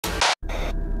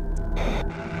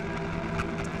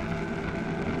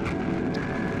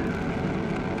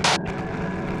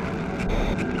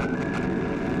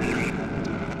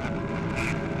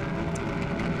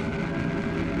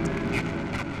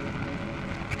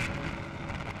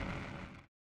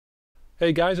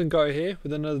Hey guys, Ngotie here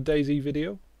with another DayZ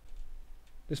video.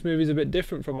 This movie is a bit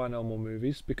different from my normal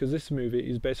movies because this movie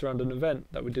is based around an event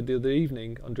that we did the other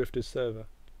evening on Drifter's server.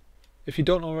 If you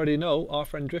don't already know, our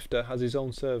friend Drifter has his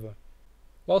own server.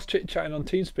 Whilst chit-chatting on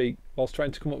TeamSpeak, whilst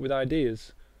trying to come up with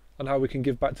ideas on how we can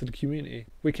give back to the community,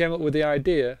 we came up with the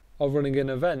idea of running an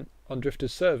event on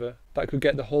Drifter's server that could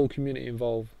get the whole community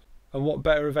involved. And what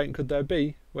better event could there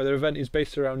be where the event is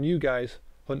based around you guys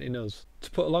hunting us? To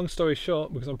put a long story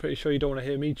short, because I'm pretty sure you don't want to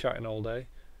hear me chatting all day,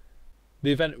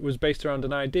 the event was based around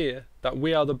an idea that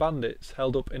we are the bandits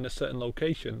held up in a certain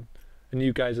location and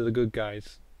you guys are the good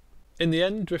guys. In the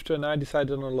end, Drifter and I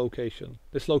decided on a location.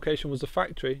 This location was a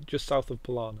factory just south of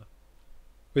Polana.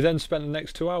 We then spent the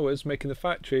next 2 hours making the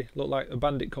factory look like a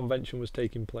bandit convention was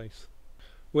taking place.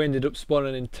 We ended up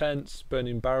spawning in tents,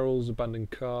 burning barrels, abandoned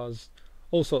cars,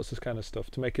 all sorts of kind of stuff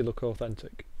to make it look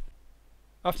authentic.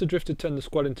 After Drifter turned the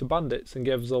squad into bandits and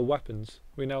gave us all weapons,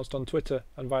 we announced on Twitter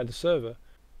and via the server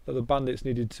that the bandits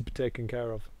needed to be taken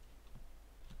care of.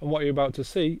 And what you're about to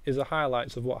see is the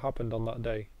highlights of what happened on that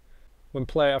day, when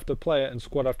player after player and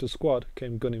squad after squad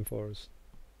came gunning for us.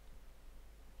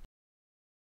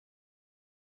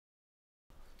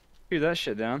 Shoot that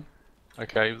shit down.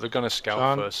 Okay, they're gonna scout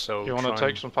John, first, so you want to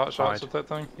take some pot shots hide. at that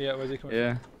thing? Yeah, where's he coming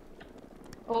Yeah.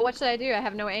 Well, what should I do? I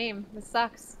have no aim. This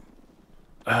sucks.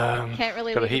 from? Can't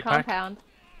really got a leave the heat pack? compound.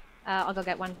 I'll go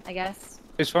get one, I guess.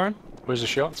 Who's firing? Where's the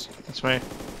shots? It's me.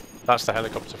 That's the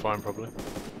helicopter firing, probably.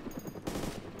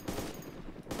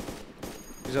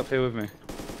 He's up here with me.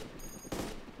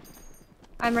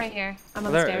 I'm right here. I'm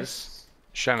on There the it stairs. is.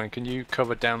 Shannon, can you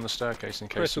cover down the staircase in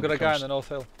case Chris, we've got a someone guy on comes? the North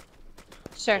Hill.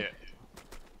 Sure. Yeah.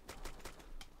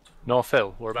 North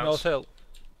Hill, whereabouts? North Hill.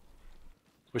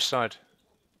 Which side?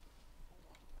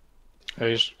 Yeah,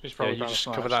 he's Yeah, probably you down just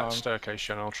the cover side. that staircase,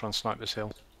 Shannon. I'll try and snipe this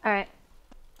hill. Alright.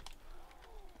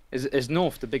 Is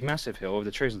north the big massive hill with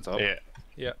the trees on top?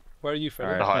 Yeah. Where are you,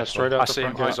 Fred? Alright. Yeah, straight I out the see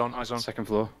him. front Eyes gate. on, eyes on. Second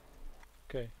floor.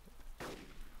 Okay.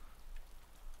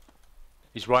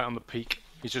 He's right on the peak.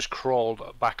 He's just crawled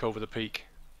back over the peak.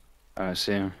 I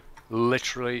see him.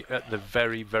 Literally at the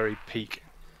very, very peak.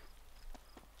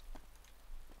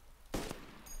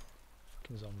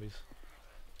 Fucking zombies.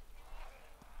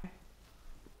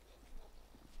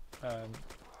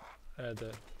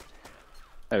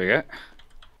 There we go.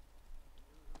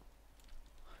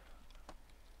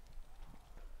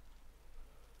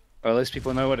 Well, at least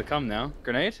people know where to come now.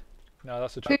 Grenade? No,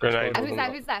 that's a truck Grenade. exploding. Who's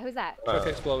that? Who's that? Who's that? Truck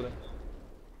exploding.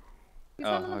 Who's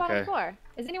Oh, on the bottom okay. floor?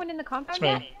 Is anyone in the compound It's me.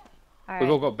 yet? We've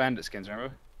all Alright. got bandit skins,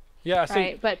 remember? Yeah, I see.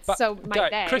 Right, but so might guy,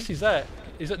 they. Chris is there.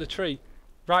 He's at the tree.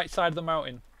 Right side of the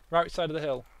mountain. Right side of the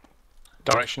hill.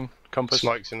 Direction, compass.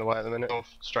 Smoke's in the way at the minute.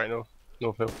 North, straight north,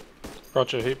 North Hill.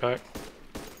 Brought you a heat pack.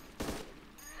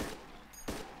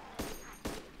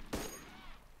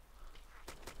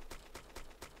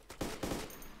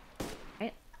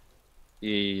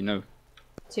 Yeah, no.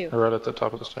 Two. They're right at the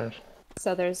top of the stairs.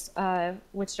 So there's,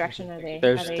 which direction are they?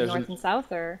 There's- are they there's north an- and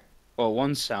south or? Well,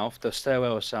 one's south, the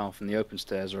stairwell is south, and the open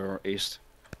stairs are east.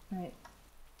 Right.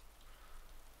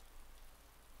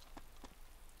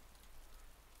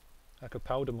 Like a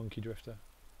powder monkey drifter.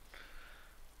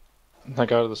 That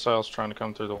guy to the south's trying to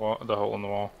come through the wall, the hole in the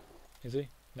wall. Is he?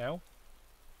 Now?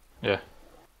 Yeah.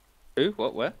 Who?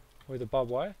 What? Where? With a barbed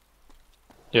wire?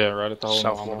 Yeah, right at the hole in the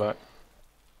South wall in the wall. back.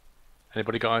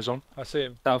 Anybody got eyes on? I see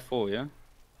him. South 4, yeah?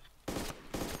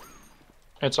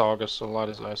 It's August, so light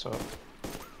his eyes up.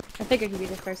 I figured he'd be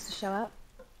the first to show up.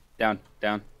 Down,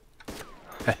 down.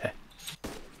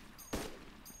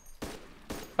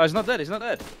 Oh, he's not dead, he's not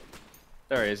dead.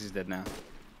 There he is, he's dead now.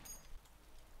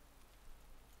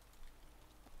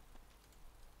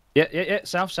 Yeah,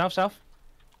 south, south, south.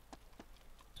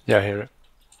 Yeah, I hear it.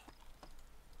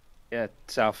 Yeah,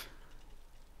 south.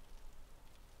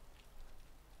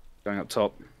 Going up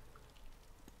top.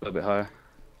 A little bit higher.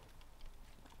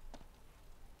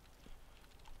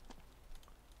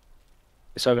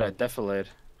 It's over there, defilade.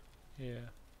 Yeah.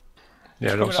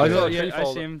 Yeah, I don't Coming see up. it. saw a yeah, tree I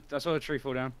fall. see him. I saw a tree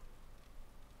fall down.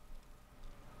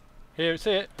 Here,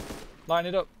 see it. Line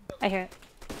it up. I hear it.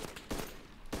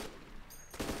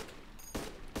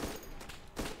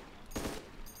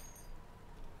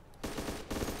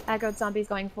 Aggroed zombies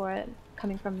going for it.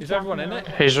 Coming from. Is down everyone from in the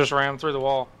it? He's just rammed through the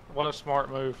wall. What a smart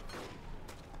move.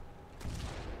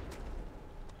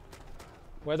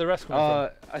 Where the rest coming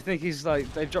I think he's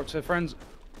like, they've dropped to friends.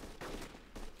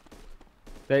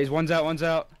 There's one's out, one's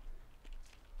out.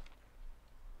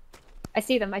 I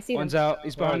see them. I see One's them. out.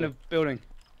 He's behind Where the are building.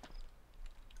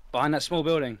 Behind that small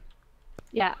building.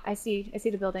 Yeah, I see. I see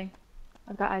the building.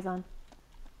 I've got eyes on.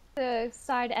 The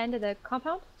side end of the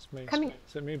compound. It's me. Coming-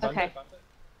 Is it me, Bandit? Okay.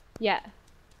 Yeah.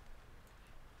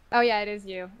 Oh yeah, it is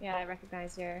you. Yeah, I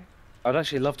recognize your I'd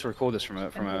actually love to record this from a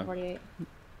M48.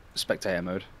 spectator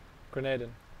mode.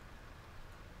 Grenading.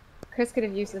 Chris could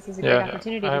have used this as a great Yeah,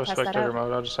 opportunity I to have test that spectator out.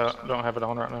 mode. I just don't have it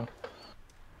on right now.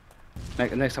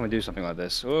 Next time we do something like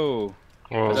this. Whoa.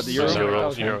 Well, Is that the Euro? That Euro,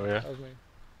 was me. Euro, yeah. That was me.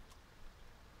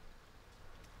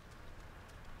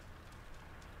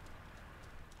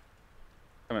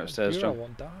 Come upstairs, Euro John.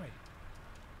 won't die.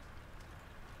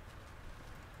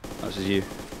 This is you.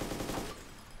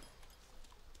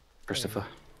 Christopher.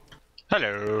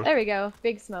 Hello. There we go.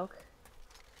 Big smoke.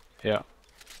 Yeah.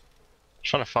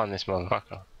 Trying to find this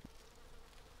motherfucker.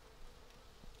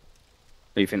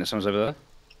 Do you think that someone's over there?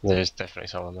 There's definitely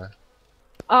someone there.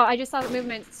 Oh, I just saw the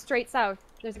movement straight south.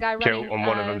 There's a guy running. Kill on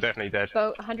one of them, definitely dead.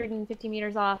 About 150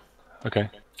 meters off. Okay.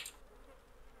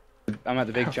 I'm at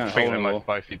the big I giant think hole they in the might wall.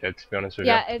 both be dead, to be honest with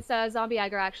Yeah, it's a zombie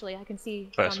aggro actually. I can see. you.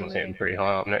 First zombie one's hitting moving. pretty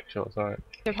high up, next shot's alright.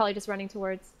 They're probably just running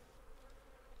towards.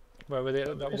 Where were they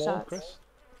at that The wall, shots. Chris?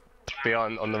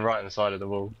 Behind, on the right hand side of the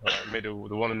wall. Middle,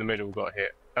 the one in the middle got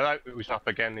hit. Hello, it was up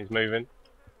again, he's moving.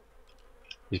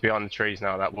 He's behind the trees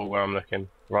now, that wall where I'm looking.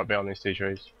 Right behind these two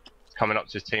trees. He's coming up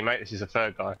to his teammate, this is the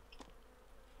third guy.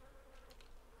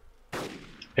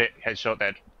 Hit, headshot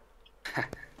dead.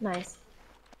 Nice.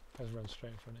 Guys run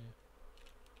straight in front of you.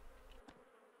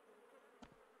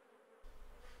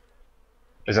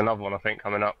 There's another one I think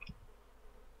coming up.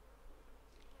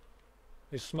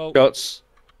 There's smoke. Shots.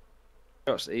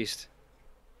 Shots east.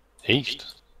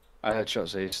 East? I heard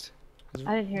shots east. I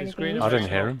didn't hear There's anything. green either. I didn't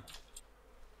hear him.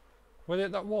 Were they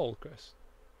at that wall, Chris?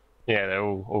 Yeah, they're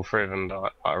all three of them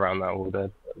like, around that wall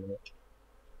dead.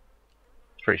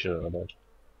 Pretty sure they're dead.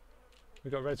 We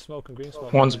got red smoke and green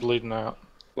smoke. One's bleeding out.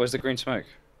 Where's the green smoke?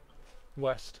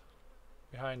 West.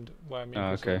 Behind where me.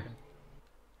 Oh, okay.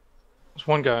 There's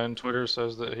one guy on Twitter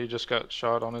says that he just got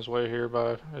shot on his way here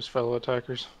by his fellow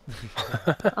attackers.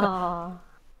 Aw.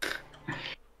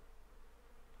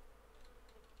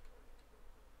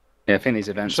 Yeah, I think these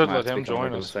events Should might have let to him become a join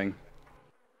regular us. thing.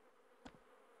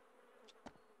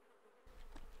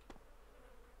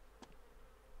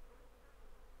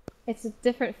 It's a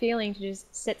different feeling to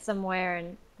just sit somewhere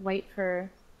and wait for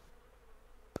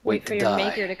Wait for to your die.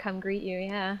 maker to come greet you.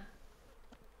 Yeah.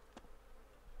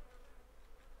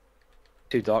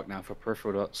 Too dark now for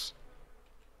peripheral dots.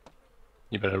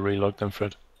 You better reload them,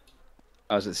 Fred.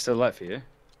 Oh, is it still light for you?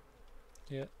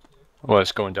 Well,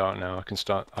 it's going dark now.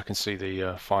 I can see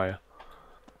the fire,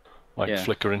 like Yeah.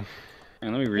 flickering.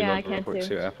 Hang on, let me Yeah, I reload real can quick, too.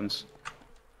 see what happens.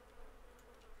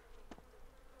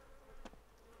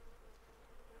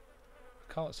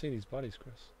 I can't see these bodies,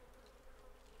 Chris.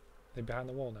 They're behind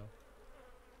the wall now.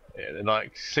 Yeah, they're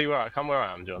like, see where come where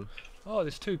I am, John. Oh,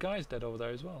 there's two guys dead over there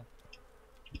as well.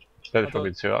 They're I probably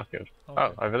the two I killed. Okay.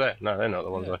 Oh, over there? No, they're not the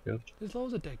ones Yeah. I killed. There's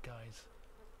loads of dead guys.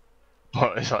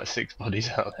 What, there's like 6 bodies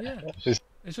out there. Yeah. Just-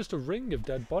 It's just a ring of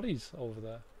dead bodies over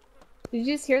there. Did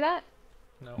you just hear that?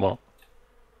 No. What?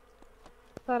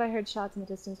 Thought I heard shots in the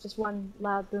distance. Just one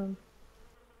loud boom.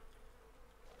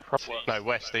 No,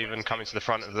 West even coming to the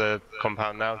front of the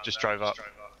compound now, just drove up.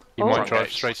 You Oh. might Front drive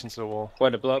gates. straight into the wall.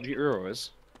 Where the blow up your Euro is?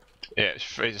 Yeah, it's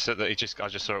just that I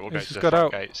just saw it all go It's to just the got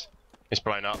front out. gates. It's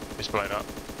blown up, it's blown up.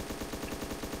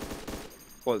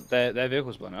 What, their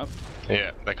vehicle's blown up?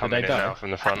 Yeah, they're coming they in die? now from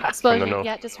the front, from the Explosion. north.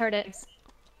 Yeah, just heard it.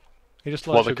 He just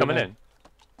While launched they're a coming grenade. in?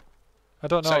 I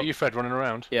don't Is know. that you, Fred, running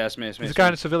around? Yeah, it's me, it's me. He's a it's guy me.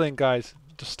 in a civilian, guys.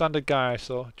 Just standard guy,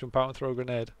 so jump out and throw a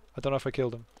grenade. I don't know if I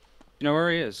killed him. You know where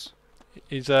he is?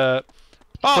 He's Oh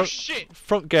Front- shit!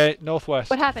 front gate, northwest.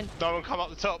 What happened? Don't come up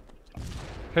the top!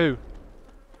 Who?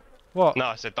 What? No,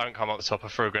 I said don't come up the top, I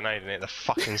threw a grenade and hit the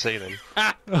fucking ceiling.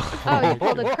 Oh, you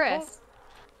pulled a Chris.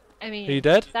 I mean, Are you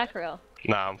dead? is that for real?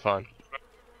 Nah, I'm fine.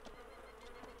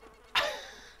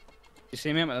 You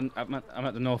see me? I'm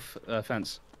at the north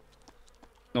fence.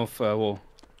 North wall.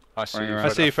 I see. Running you, around. I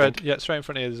Fred, see you, think. Fred. Yeah, straight in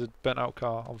front of you. There's a burnt out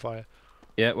car on fire.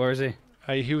 Yeah, where is he?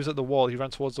 He was at the wall. He ran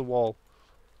towards the wall.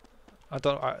 I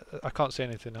can't see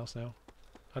anything else now.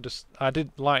 I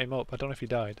did light him up. I don't know if he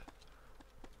died.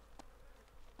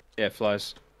 Yeah,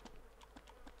 flies.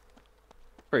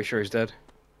 Pretty sure he's dead.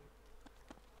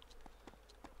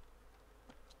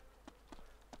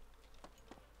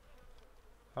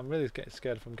 I'm really getting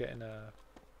scared from getting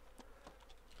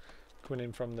coming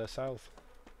in from the south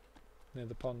near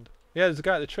the pond. Yeah, there's a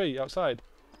guy at the tree outside.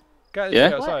 Guy at the Yeah?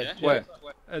 tree outside. Yeah.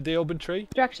 Where? The open tree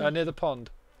Direction. near the pond.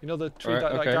 You know the tree Right,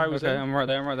 that okay, guy was okay, in. I'm right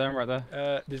there, I'm right there, I'm right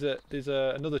there. There's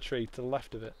another tree to the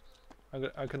left of it.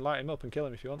 I can light him up and kill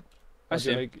him if you want. I Or do see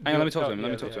you him. make- Hang on, let me do you- talk to him, let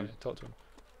me yeah, talk to yeah, him. yeah, talk to him.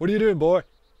 What are you doing, boy?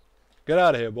 Get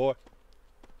out of here, boy.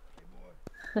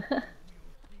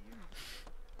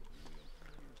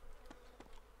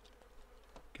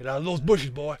 Get out of those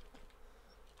bushes, boy.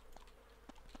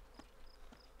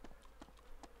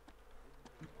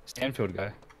 It's the Enfield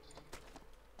guy.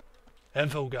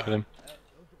 Enfield guy. Kill him.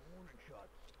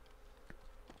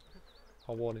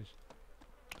 I'll warn him.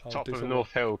 I'll Top do of the something.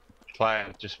 North Hill player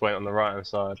just went on the right hand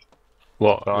side.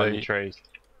 What? Behind the The... trees.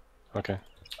 Okay.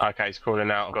 Okay, he's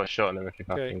crawling out. I've got a shot on him if he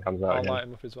Okay, fucking comes out I'll again. light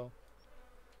him up as well.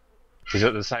 He's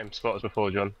at the same spot as before,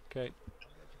 John. Okay.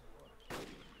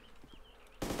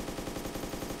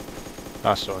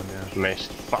 I saw him, yeah.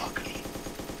 Missed. Fuck.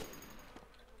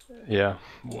 Yeah.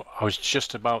 I was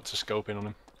just about to scope in on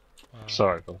him.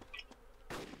 Sorry, bro.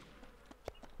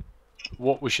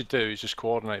 What we should do is just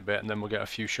coordinate a bit and then we'll get a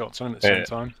few shots on him at the same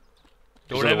time.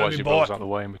 Don't Because aim at otherwise me, he boy. rolls out of the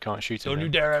way and we can't shoot him. Don't you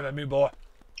then. dare aim at me, boy.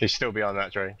 He's still behind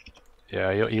that tree.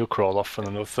 Yeah, he'll crawl off for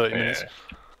another 30 minutes.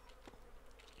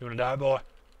 You wanna die, boy?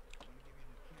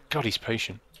 God, he's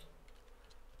patient.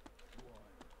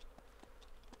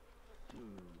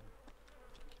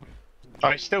 Oh,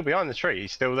 he's still behind the tree.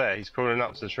 He's still there. He's crawling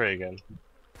up to the tree again.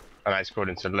 And he's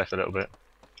crawling to the left a little bit.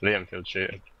 The Enfield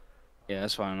shooting. Yeah,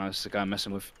 that's fine. That's the guy I'm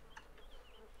messing with.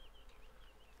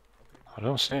 I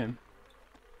don't see him.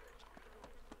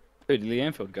 Who, the Lee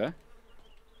Enfield guy?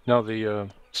 No, the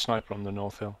sniper on the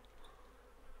North Hill.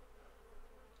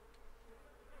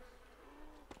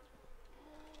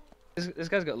 This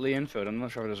guy's got Lee Enfield. I'm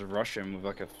not sure if there's a rush him with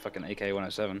like a fucking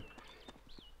AK-107.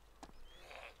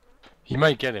 You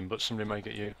may get him, but somebody may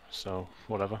get you, so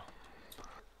whatever.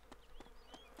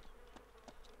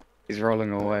 He's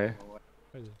rolling away.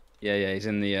 Where is he? Yeah, he's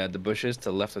in the bushes to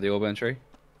the left of the Auburn tree.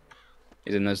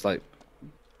 He's in those like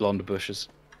blonde bushes.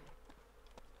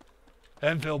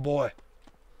 Enfield, boy.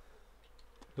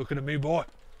 Looking at me, boy.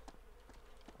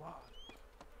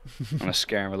 I'm gonna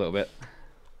scare him a little bit.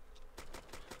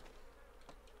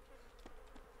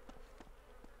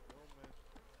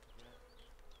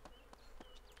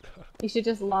 You should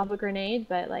just lob a grenade,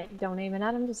 but like don't aim it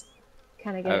at him. Just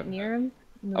kind of get it near him.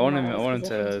 move I want out him. of I want him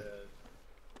position. to.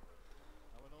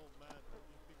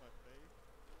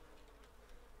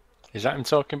 Is that him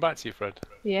talking back to you, Fred?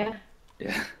 Yeah,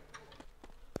 Yeah.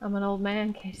 I'm an old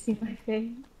man. Can't you see my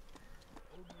face?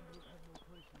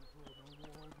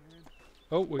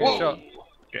 Oh, we get shot.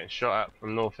 Getting shot at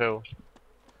from North Hill.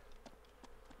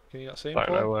 Can you not see him, Don't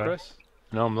know Paul? where. Chris?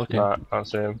 No, I'm looking. No, can't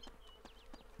see him.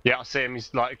 Yeah, I see him.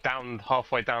 He's like down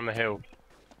halfway down the hill.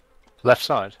 Left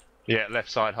side? Yeah, left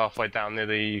side, halfway down near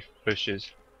the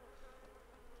bushes.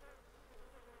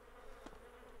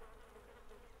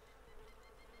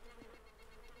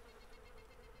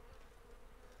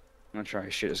 I'm gonna try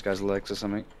to shoot this guy's legs or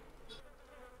something.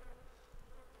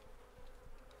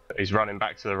 He's running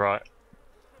back to the right.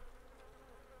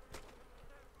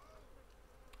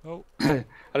 Oh. I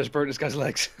just broke this guy's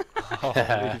legs.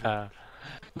 Oh,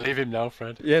 Leave him now,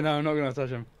 Fred. Yeah, no, I'm not gonna touch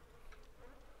him.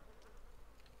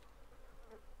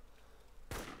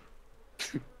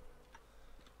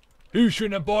 who's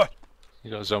shooting that boy?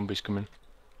 You got zombies coming.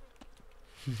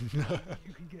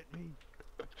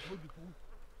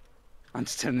 I'm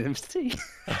just telling him to tea.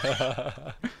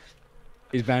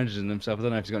 He's bandaging himself. I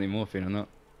don't know if he's got any morphine or not.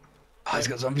 Oh, he's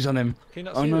got zombies on him. Can you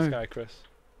not Oh, see this no. guy, Chris?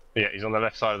 Yeah, he's on the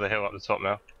left side of the hill up the top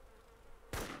now.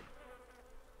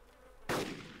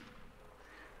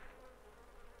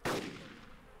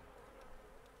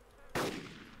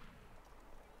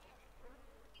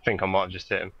 I think I might have just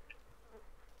hit him.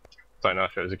 Don't know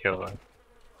if it was a kill though.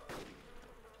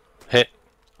 Hit.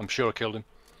 I'm sure I killed him.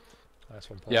 Nice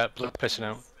one, Paul. Yeah, blood pissing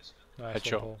out. Nice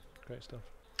headshot. one, Paul. Great stuff.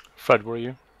 Fred, where are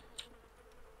you?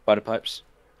 By the pipes.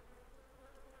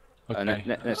 Okay.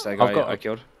 Next that I've guy got I a-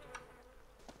 killed.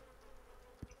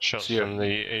 Shots So you're- from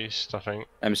the east, I think.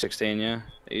 M16, yeah,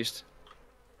 east.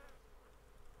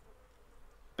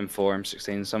 M4,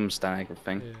 M16, some stag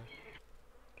thing. Yeah.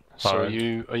 So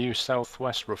Fine. are you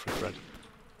southwest roughly, Fred?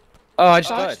 Oh, I just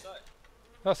died.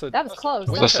 That's a. That was close.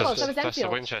 That was That's, close. That was that's the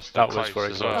Enfield. Winchester. That was close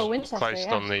very as close. well. Oh, Winchester, Close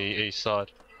yeah. on the east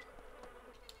side.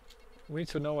 We need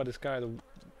to know where this guy, the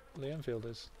Lee Enfield,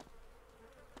 is.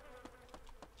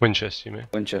 Winchester, you mean?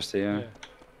 Winchester, yeah.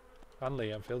 And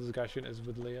Lee Enfield. There's a guy shooting us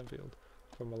with Lee Enfield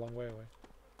from a long way away.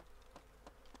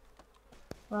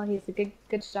 Well, he's a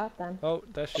good shot then. Oh,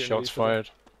 they're shooting. Shots each other. fired.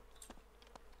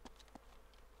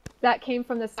 That came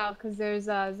from the south because there's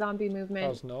a zombie That movement.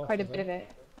 was north, Quite a I bit think. of it.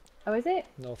 Oh, is it?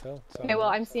 North Hill. Okay, well,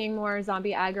 I'm seeing more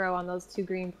zombie aggro on those two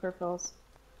green purples.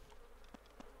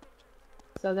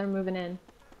 So they're moving in.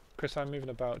 Chris, I'm moving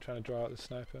about trying to draw out the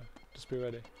sniper. Just be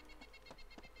ready.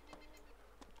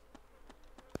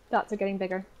 Dots are getting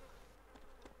bigger.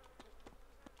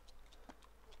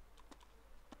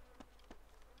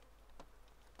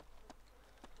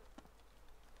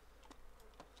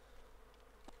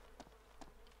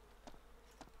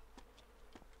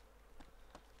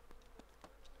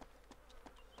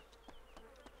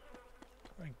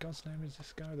 in God's name is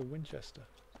this guy with the Winchester?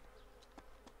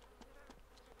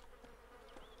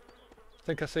 I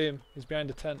think I see him. He's behind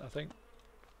a tent, I think.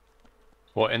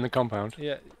 What, in the compound?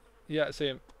 Yeah, yeah, I see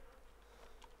him.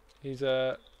 He's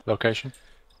Location?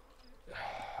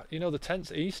 you know the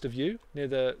tents east of you, near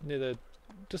the near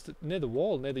the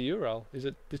wall, near the Ural. There's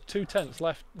 2 tents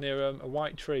left near a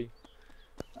white tree.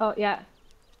 Oh, yeah.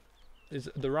 Is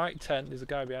the right tent? There's a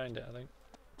guy behind it, I think.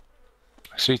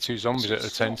 I see 2 zombies at the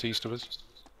tent east of us.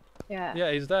 Yeah.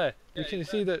 Yeah, he's there. You can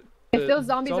see that. If those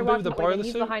zombies are zombie walking with the away, then boiler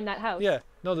he's suit? behind that house. Yeah,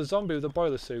 no, the zombie with the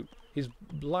boiler suit. He's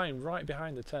lying right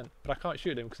behind the tent, but I can't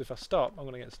shoot him because if I stop, I'm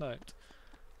gonna get sniped.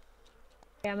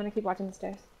 Yeah, I'm gonna keep watching the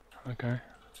stairs. Okay.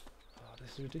 Oh,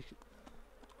 this is ridiculous.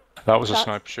 That was a Shots.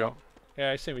 sniper shot.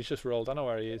 Yeah, I see him. He's just rolled. I know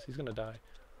where he is. He's gonna die.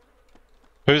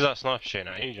 Who's that sniper shooting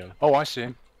at you, John? Oh, I see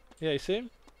him. Yeah, you see him?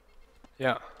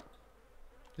 Yeah.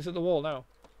 He's at the wall now.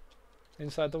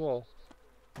 Inside the wall.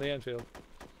 The Enfield.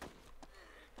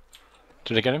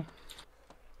 Did I get him?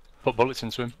 Put bullets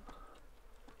into him.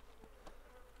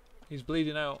 He's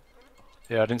bleeding out.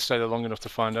 Yeah, I didn't stay there long enough to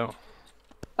find out.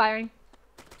 Firing.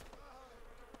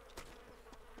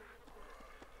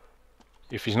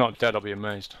 If he's not dead, I'll be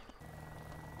amazed.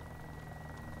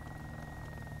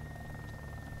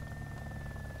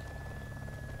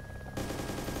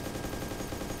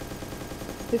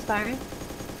 Who's firing?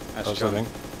 That was the thing.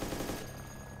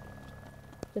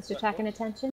 Just attacking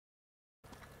attention.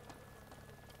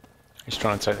 He's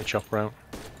trying to take the chopper out.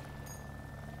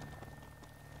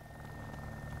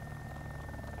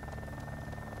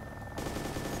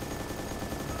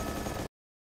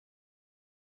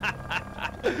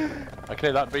 I can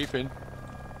hear that beeping.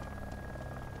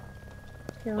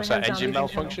 Here, What's we have that, engine zombies in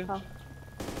malfunction? tunnel.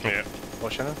 Yeah.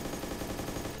 What, Shannon?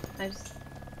 I'm just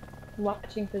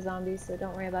watching for zombies, so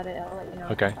don't worry about it. I'll let you know.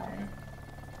 if Okay. I'm firing.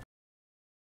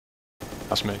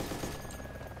 That's me.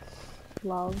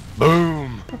 Lol.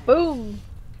 Boom! Boom!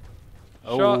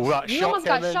 Oh, Shots. that You shot almost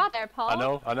came got in. shot there,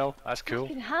 Paul. I know. That's cool.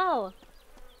 Fucking hell.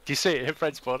 Do you see it hit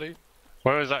Fred's body?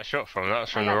 Where was that shot from? That was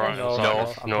from I the got right this. side.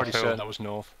 North. I'm North pretty Hill. certain that was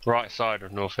north. Right side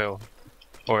of North Hill.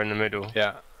 Or in the middle.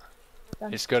 Yeah.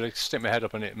 Done. It's got to stick my head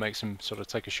up and it makes him sort of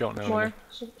take a shot now. and More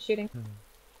then. shooting.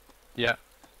 Yeah.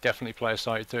 Definitely play a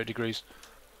sight at 30 degrees.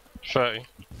 30.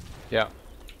 Yeah.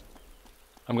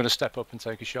 I'm going to step up and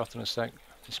take a shot in a sec.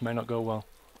 This may not go well.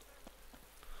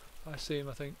 I see him,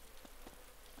 I think.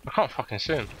 I can't fucking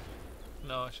see him.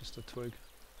 No, it's just a twig.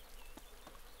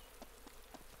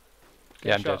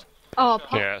 Yeah, I'm shot. dead. Oh,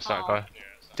 Paul. Yeah, it's that guy.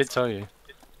 Did tell you.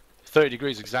 30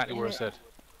 degrees, exactly where I Yeah. said.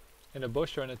 In a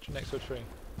bush or next to a tree?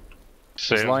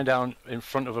 See He's him. lying down in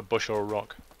front of a bush or a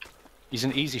rock. He's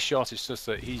an easy shot, it's just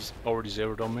that he's already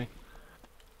zeroed on me.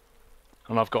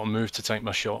 And I've got to move to take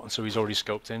my shot, and so he's already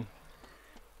scoped in.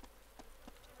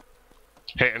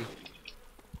 Hit him.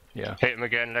 Yeah, Hit him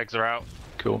again, legs are out.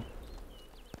 cool.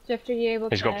 Drifter, you able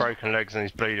He's to... got broken legs and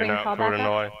he's bleeding bring out Paul through back an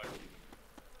up? eye.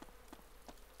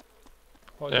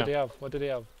 What Yeah. did he have? What did he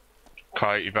have?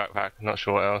 Coyote backpack, not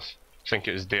sure what else. I think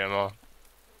it was DMR.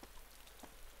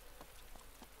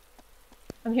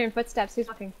 I'm hearing footsteps. Who's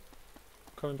walking?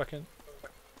 Coming back in.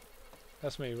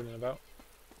 That's me running about.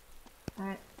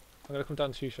 Alright. I'm gonna come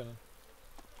down to you, Shannon.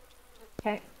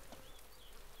 Okay.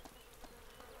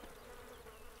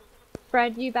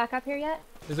 Fred, you back up here yet?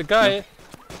 There's a guy here.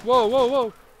 Whoa, whoa,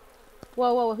 whoa!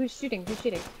 Whoa, whoa, who's shooting? Who's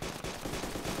shooting?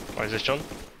 Where is this, John?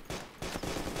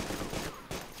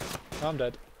 I'm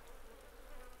dead.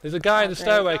 There's a guy in the great.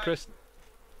 stairway, Chris.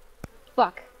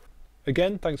 Fuck.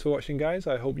 Again, thanks for watching, guys.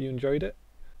 I hope you enjoyed it.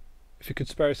 If you could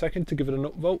spare a second to give it an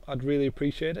upvote, I'd really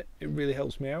appreciate it. It really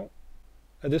helps me out.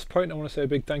 At this point, I want to say a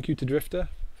big thank you to Drifter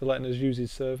for letting us use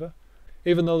his server.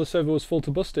 Even though the server was full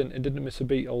to busting, it didn't miss a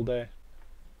beat all day.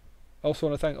 I also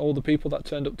want to thank all the people that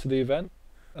turned up to the event,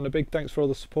 and a big thanks for all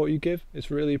the support you give.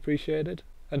 It's really appreciated.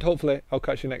 And hopefully, I'll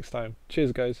catch you next time.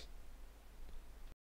 Cheers, guys.